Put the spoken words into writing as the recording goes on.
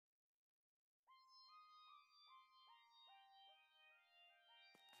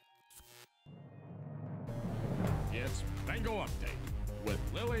Bengal Update with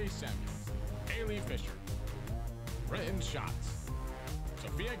Lily Samuels, Haley Fisher, Britton Schatz,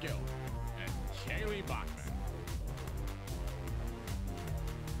 Sophia Gill, and Kaylee Bachman.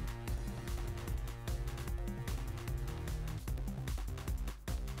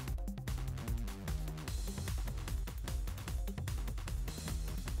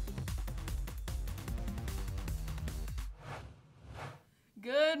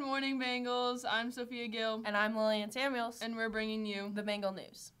 Good morning, Bengals. I'm Sophia Gill. And I'm Lillian Samuels. And we're bringing you the Bengal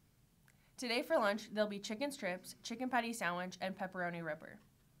news. Today for lunch, there'll be chicken strips, chicken patty sandwich, and pepperoni ripper.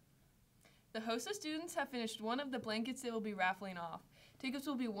 The HOSA students have finished one of the blankets they will be raffling off. Tickets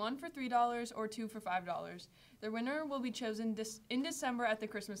will be one for $3 or two for $5. The winner will be chosen in December at the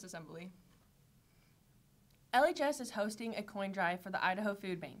Christmas Assembly. LHS is hosting a coin drive for the Idaho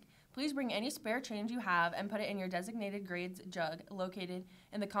Food Bank. Please bring any spare change you have and put it in your designated grades jug located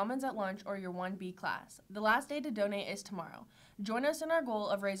in the Commons at lunch or your 1B class. The last day to donate is tomorrow. Join us in our goal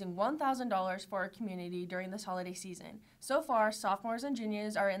of raising $1,000 for our community during this holiday season. So far, sophomores and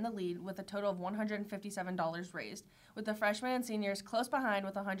juniors are in the lead with a total of $157 raised, with the freshmen and seniors close behind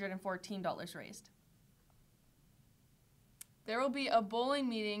with $114 raised. There will be a bowling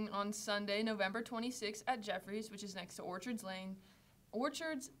meeting on Sunday, November 26th at Jeffries, which is next to Orchards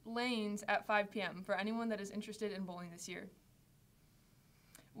Lanes at 5 p.m. for anyone that is interested in bowling this year.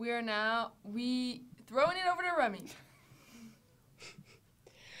 We throwing it over to Remy.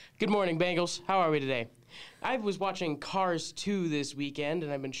 Good morning, Bengals. How are we today? I was watching Cars 2 this weekend,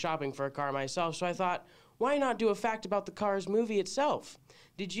 and I've been shopping for a car myself, so I thought, why not do a fact about the Cars movie itself?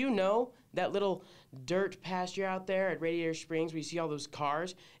 Did you know that little dirt pasture out there at Radiator Springs where you see all those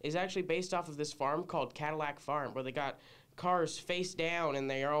cars is actually based off of this farm called Cadillac Farm, where they got cars face down and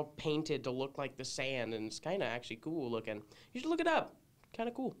they are all painted to look like the sand, and it's kind of actually cool looking. You should look it up. Kind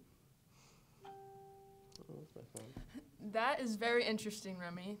of cool. Oh, that's my phone. That is very interesting,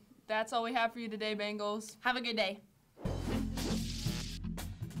 Remy. That's all we have for you today, Bengals. Have a good day.